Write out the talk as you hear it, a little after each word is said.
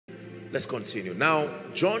Let's continue. Now,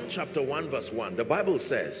 John chapter 1 verse 1, the Bible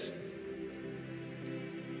says,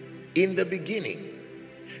 in the beginning,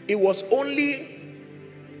 it was only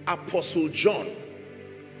Apostle John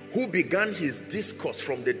who began his discourse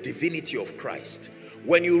from the divinity of Christ.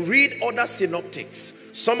 When you read other synoptics,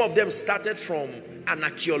 some of them started from an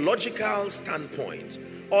archaeological standpoint,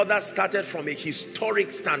 others started from a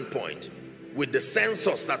historic standpoint with the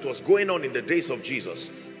census that was going on in the days of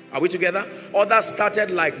Jesus. Are we together? Others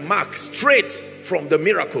started like Mark, straight from the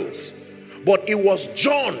miracles. But it was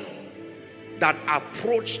John that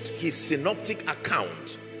approached his synoptic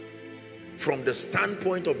account from the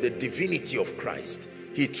standpoint of the divinity of Christ.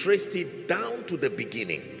 He traced it down to the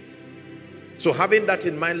beginning. So having that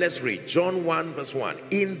in mind, let's read John 1 verse 1.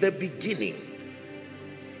 In the beginning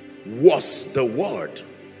was the Word.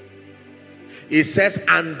 It says,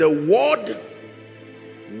 and the Word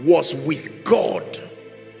was with God,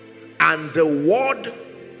 and the Word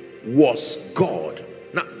was God.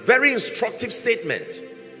 Now, very instructive statement.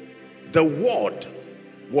 The Word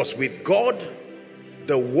was with God,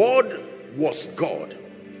 the Word was God.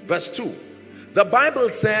 Verse 2, the Bible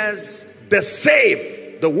says the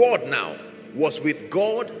same, the Word now, was with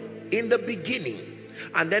God in the beginning.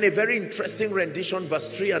 And then a very interesting rendition,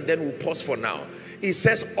 verse 3, and then we'll pause for now. It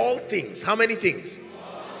says all things, how many things?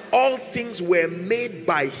 All things were made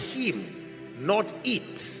by him, not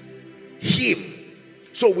it, him.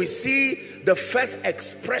 So we see the first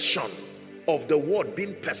expression of the Word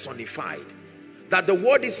being personified. That the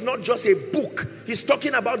Word is not just a book. He's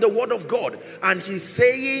talking about the Word of God. And he's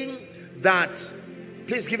saying that,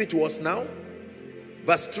 please give it to us now.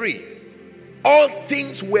 Verse 3. All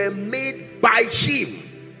things were made by him.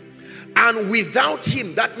 And without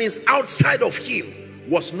him, that means outside of him,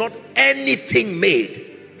 was not anything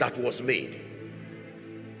made that was made.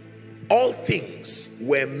 All things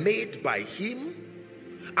were made by him.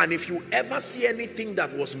 And if you ever see anything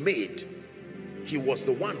that was made, he was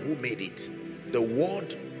the one who made it. The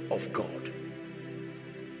Word of God.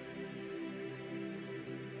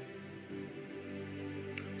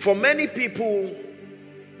 For many people,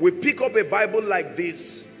 we pick up a Bible like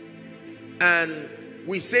this and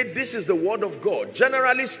we say this is the Word of God.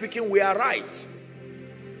 Generally speaking, we are right.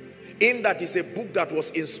 In that it's a book that was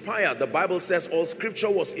inspired. The Bible says all scripture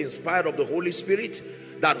was inspired of the Holy Spirit,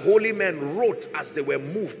 that holy men wrote as they were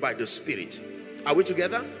moved by the Spirit. Are we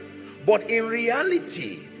together? But in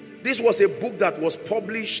reality, this was a book that was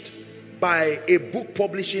published by a book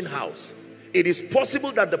publishing house. It is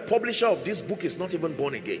possible that the publisher of this book is not even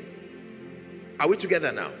born again. Are we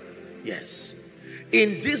together now? Yes.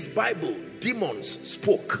 In this Bible, demons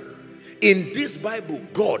spoke. In this Bible,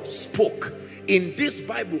 God spoke. In this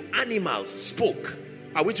Bible, animals spoke.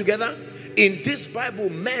 Are we together? In this Bible,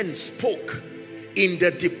 men spoke in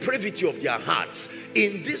the depravity of their hearts.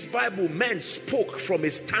 In this Bible, men spoke from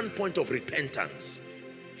a standpoint of repentance.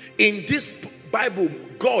 In this Bible,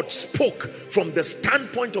 God spoke from the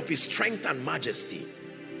standpoint of his strength and majesty.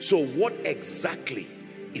 So what exactly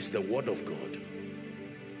is the Word of God?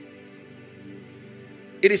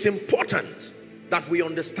 It is important that we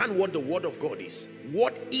understand what the Word of God is.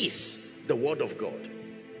 What is the Word of God?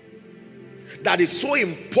 That is so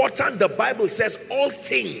important. The Bible says all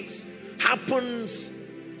things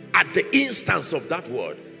happens at the instance of that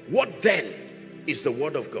word. What then is the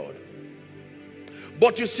Word of God?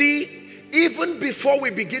 But you see, even before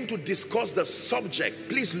we begin to discuss the subject,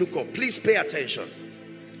 please look up, please pay attention.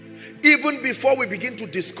 Even before we begin to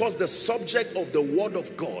discuss the subject of the Word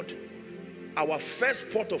of God, our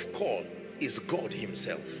first port of call is God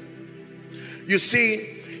himself. You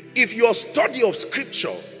see, if your study of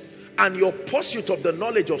scripture and your pursuit of the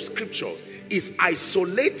knowledge of scripture is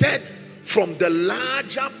isolated from the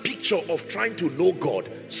larger picture of trying to know God,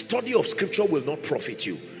 study of scripture will not profit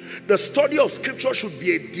you. The study of scripture should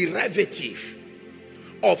be a derivative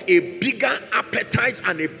of a bigger appetite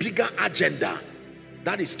and a bigger agenda.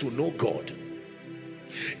 That is to know God.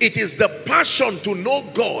 It is the passion to know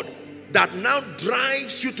God that now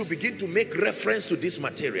drives you to begin to make reference to this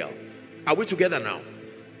material. Are we together now?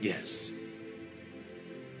 Yes.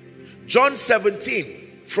 John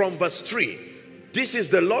 17 from verse 3. This is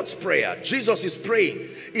the Lord's Prayer. Jesus is praying.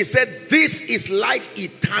 He said, this is life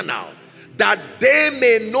eternal, that they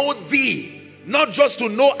may know thee, not just to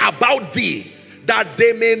know about thee, that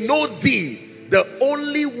they may know thee, the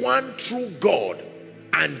only one true God,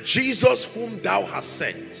 and Jesus whom thou hast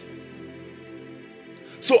sent.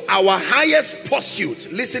 So our highest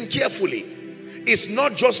pursuit, listen carefully, is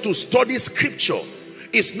not just to study scripture.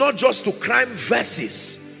 It's not just to cram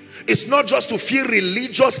verses. It's not just to feel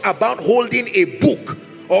religious about holding a book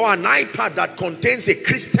or an iPad that contains a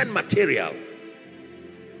Christian material.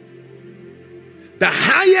 The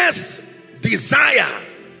highest desire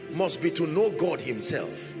must be to know God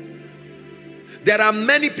himself. There are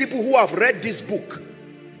many people who have read this book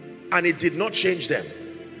and it did not change them,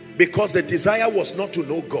 because the desire was not to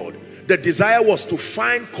know God. The desire was to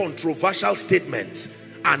find controversial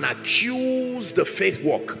statements and accuse the faith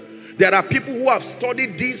walk. There are people who have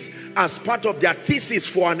studied this as part of their thesis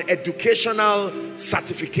for an educational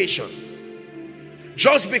certification.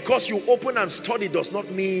 Just because you open and study does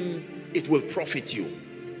not mean it will profit you.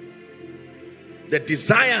 The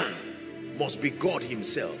desire must be God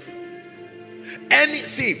himself.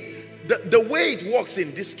 See, the way it works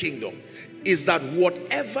in this kingdom is that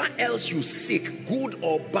whatever else you seek, good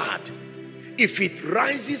or bad, if it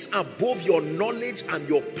rises above your knowledge and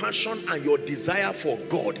your passion and your desire for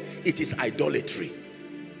God, it is idolatry.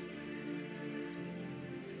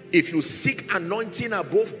 If you seek anointing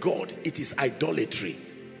above God, it is idolatry.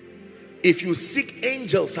 If you seek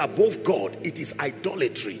angels above God, it is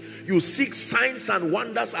idolatry. You seek signs and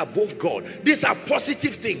wonders above God. These are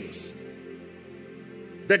positive things.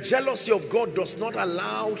 The jealousy of God does not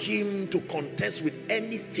allow him to contest with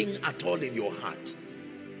anything at all in your heart.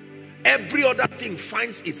 Every other thing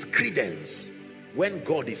finds its credence when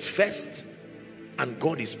God is first and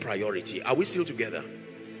God is priority. Are we still together?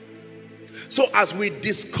 So as we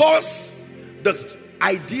discuss the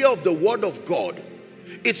idea of the word of God,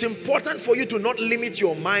 it's important for you to not limit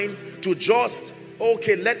your mind to just,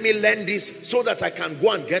 okay, let me learn this so that I can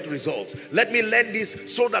go and get results. Let me learn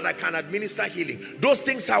this so that I can administer healing. Those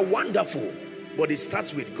things are wonderful, but it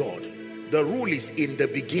starts with God. The rule is in the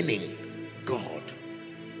beginning, God.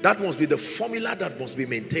 That must be the formula that must be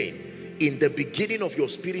maintained. In the beginning of your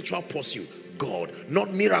spiritual pursuit, God.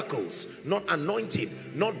 Not miracles, not anointing,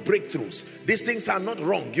 not breakthroughs. These things are not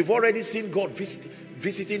wrong. You've already seen God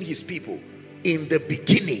visiting his people. In the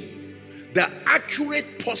beginning, the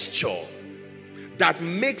accurate posture that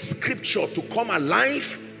makes scripture to come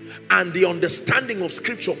alive and the understanding of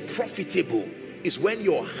scripture profitable is when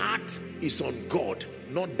your heart is on God,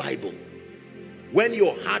 not Bible. When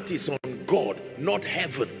your heart is on God, not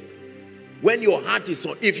heaven. When your heart is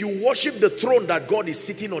on, if you worship the throne that God is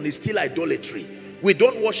sitting on, is still idolatry. We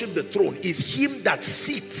don't worship the throne. It's him that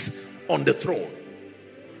sits on the throne.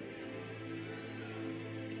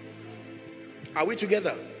 Are we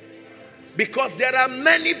together? Because there are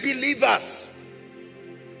many believers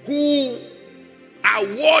who are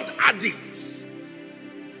word addicts.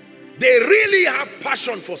 They really have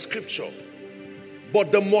passion for scripture,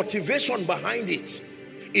 but the motivation behind it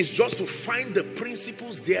is just to find the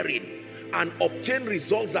principles therein and obtain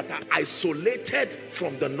results that are isolated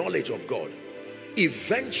from the knowledge of God.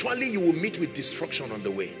 Eventually you will meet with destruction on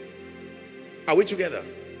the way. Are we together?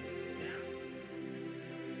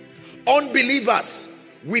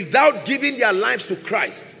 Unbelievers, without giving their lives to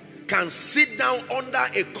Christ, can sit down under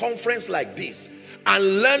a conference like this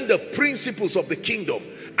and learn the principles of the kingdom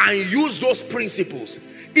and use those principles,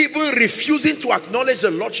 even refusing to acknowledge the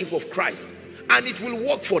lordship of Christ, and it will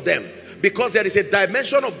work for them, because there is a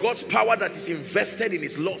dimension of God's power that is invested in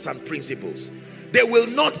his laws and principles. They will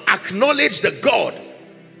not acknowledge the God,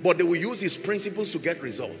 but they will use his principles to get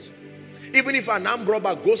results. Even if an armed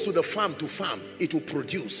robber goes to the farm to farm, it will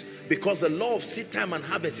produce, because the law of seed time and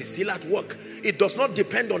harvest is still at work. It does not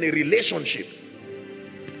depend on a relationship.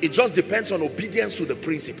 It just depends on obedience to the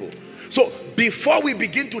principle. So before we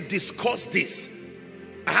begin to discuss this,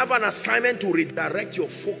 I have an assignment to redirect your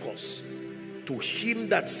focus to him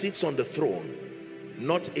that sits on the throne,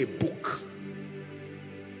 not a book.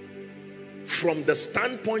 From the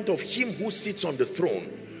standpoint of him who sits on the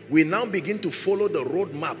throne, we now begin to follow the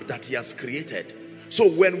roadmap that he has created. So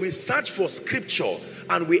when we search for scripture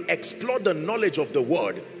and we explore the knowledge of the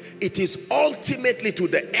word, it is ultimately to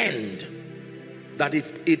the end that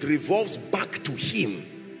it revolves back to him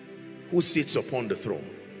who sits upon the throne.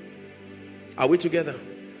 Are we together?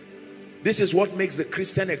 This is what makes the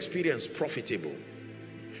Christian experience profitable.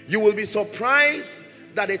 You will be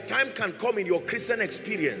surprised that a time can come in your Christian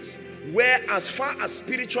experience where, as far as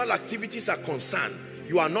spiritual activities are concerned,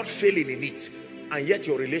 you are not failing in it, and yet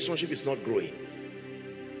your relationship is not growing.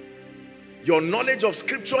 Your knowledge of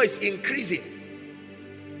scripture is increasing,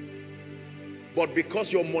 but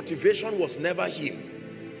because your motivation was never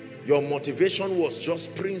him, your motivation was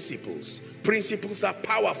just principles. Principles are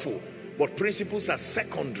powerful, but principles are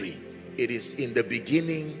secondary. It is in the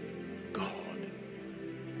beginning, God.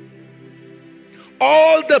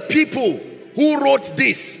 All the people who wrote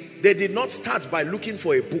this, they did not start by looking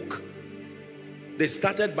for a book. They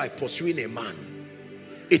started by pursuing a man.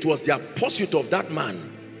 It was their pursuit of that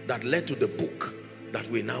man that led to the book that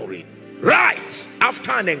we now read. Right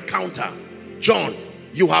after an encounter, John,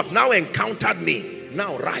 You have now encountered me.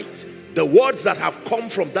 Now write. The words that have come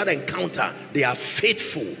from that encounter, they are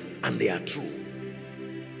faithful and they are true.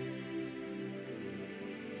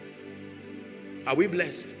 Are we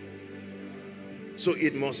blessed? So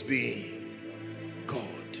it must be God.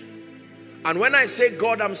 And when I say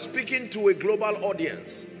God, I'm speaking to a global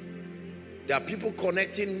audience. There are people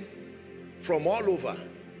connecting from all over.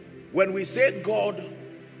 When we say God,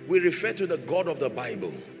 we refer to the God of the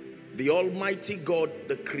Bible, the Almighty God,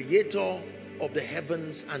 the creator of the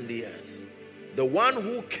heavens and the earth, the one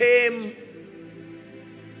who came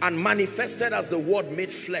and manifested as the Word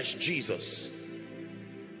made flesh, Jesus.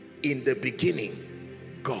 In the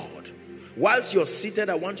beginning, God. Whilst you're seated,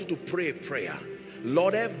 I want you to pray a prayer.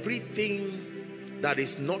 Lord, everything that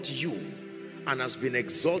is not you and has been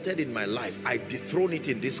exalted in my life, I dethrone it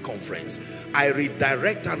in this conference. I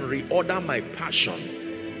redirect and reorder my passion.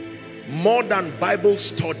 More than Bible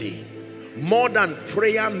study, more than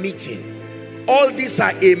prayer meeting, all these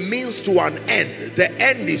are a means to an end. The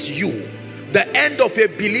end is you. The end of a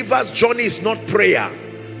believer's journey is not prayer.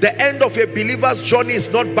 The end of a believer's journey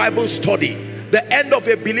is not Bible study. The end of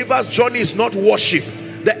a believer's journey is not worship.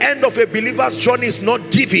 The end of a believer's journey is not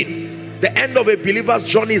giving. The end of a believer's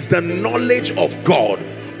journey is the knowledge of God.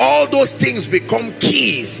 All those things become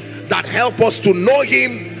keys that help us to know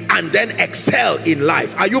Him and then excel in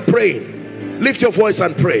life. Are you praying? Lift your voice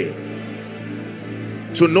and pray.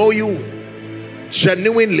 To know you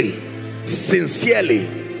genuinely, sincerely,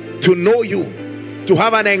 to know you, to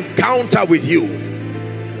have an encounter with you.